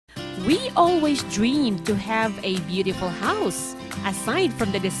We always dream to have a beautiful house. Aside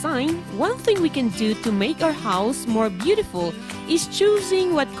from the design, one thing we can do to make our house more beautiful is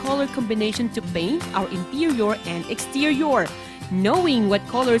choosing what color combination to paint our interior and exterior. Knowing what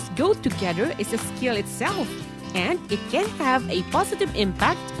colors go together is a skill itself, and it can have a positive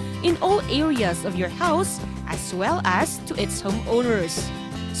impact in all areas of your house as well as to its homeowners.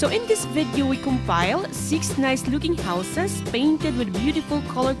 So in this video, we compile 6 nice-looking houses painted with beautiful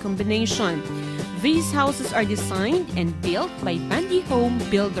color combination. These houses are designed and built by Bandee Home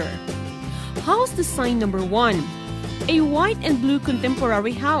Builder. House design number 1. A white and blue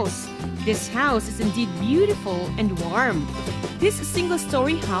contemporary house. This house is indeed beautiful and warm. This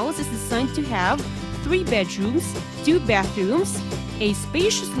single-story house is designed to have 3 bedrooms, 2 bathrooms, a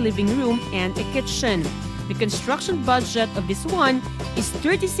spacious living room, and a kitchen. The construction budget of this one is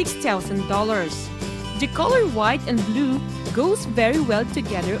 $36,000. The color white and blue goes very well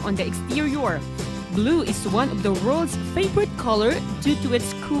together on the exterior. Blue is one of the world's favorite color due to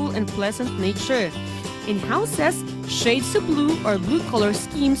its cool and pleasant nature. In houses, shades of blue or blue color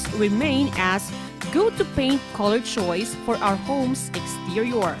schemes remain as go-to paint color choice for our home's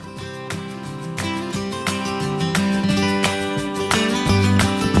exterior.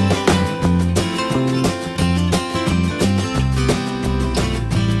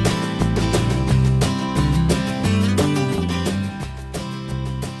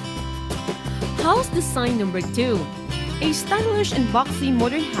 House design number 2. A stylish and boxy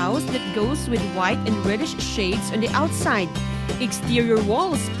modern house that goes with white and reddish shades on the outside. Exterior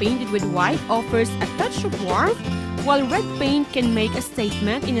walls painted with white offers a touch of warmth, while red paint can make a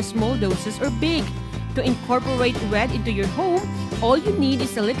statement in a small doses or big. To incorporate red into your home, all you need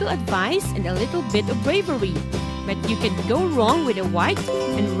is a little advice and a little bit of bravery. But you can go wrong with a white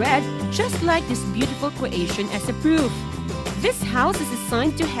and red, just like this beautiful creation as a proof. This house is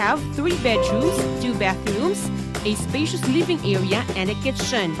designed to have 3 bedrooms, 2 bathrooms, a spacious living area, and a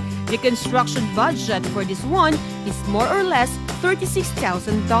kitchen. The construction budget for this one is more or less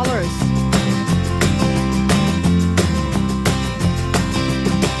 $36,000.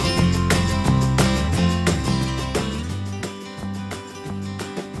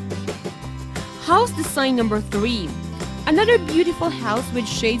 House design number 3. Another beautiful house with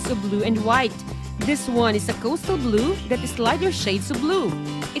shades of blue and white. This one is a coastal blue that is lighter shades of blue.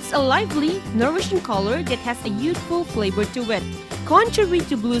 It's a lively, nourishing color that has a youthful flavor to it. Contrary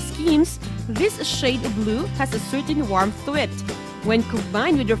to blue schemes, this shade of blue has a certain warmth to it. When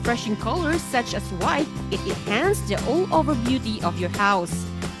combined with refreshing colors such as white, it enhances the all-over beauty of your house.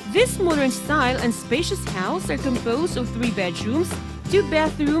 This modern style and spacious house are composed of 3 bedrooms, 2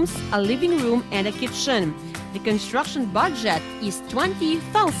 bathrooms, a living room, and a kitchen. The construction budget is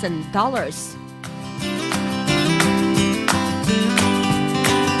 $20,000.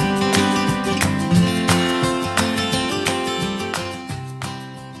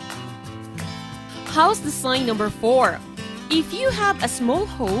 House design number 4. If you have a small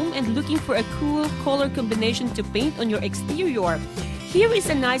home and looking for a cool color combination to paint on your exterior, here is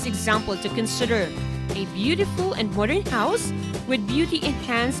a nice example to consider. A beautiful and modern house with beauty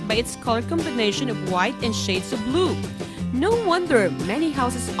enhanced by its color combination of white and shades of blue. No wonder many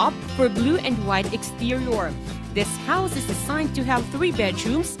houses opt for blue and white exterior. This house is designed to have 3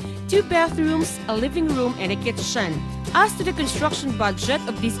 bedrooms, 2 bathrooms, a living room, and a kitchen. As to the construction budget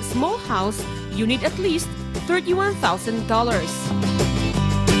of this small house, you need at least $31,000.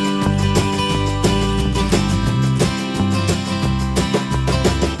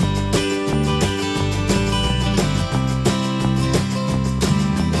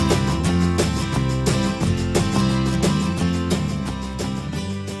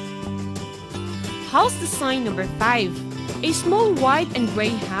 House design number 5. A small white and gray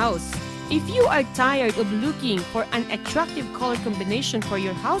house. If you are tired of looking for an attractive color combination for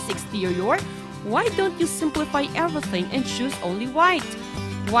your house exterior, why don't you simplify everything and choose only white?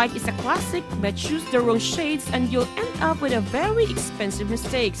 White is a classic, but choose the wrong shades and you'll end up with a very expensive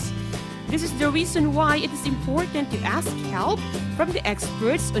mistakes. This is the reason why it is important to ask help from the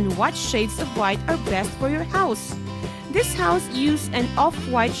experts on what shades of white are best for your house. This house used an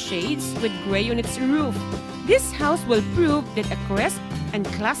off-white shades with gray on its roof. This house will prove that a crisp and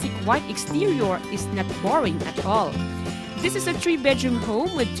classic white exterior is not boring at all. This is a 3-bedroom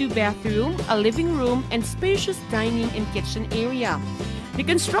home with 2 bathrooms, a living room, and spacious dining and kitchen area. The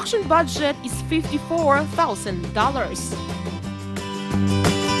construction budget is $54,000.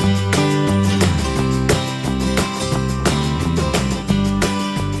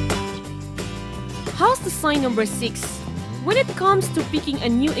 House design number 6. When it comes to picking a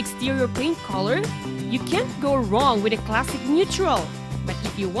new exterior paint color, you can't go wrong with a classic neutral. But if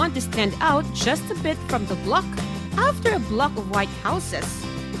if you want to stand out just a bit from the block. After a block of white houses,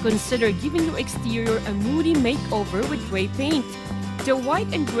 consider giving your exterior a moody makeover with gray paint. The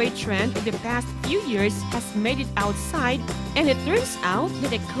white and gray trend of the past few years has made it outside, and it turns out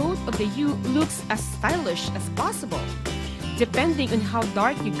that a coat of the hue looks as stylish as possible. Depending on how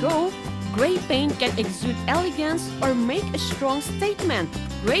dark you go, gray paint can exude elegance or make a strong statement.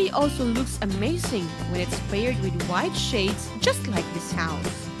 Gray also looks amazing when it's paired with white shades, just like this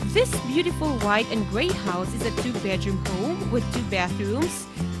house. This beautiful white and gray house is a 2-bedroom home with 2 bathrooms,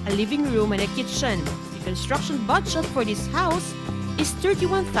 a living room, and a kitchen. The construction budget for this house is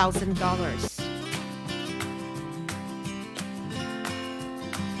 $31,000.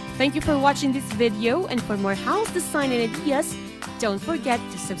 Thank you for watching this video, and for more house design and ideas, don't forget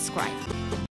to subscribe.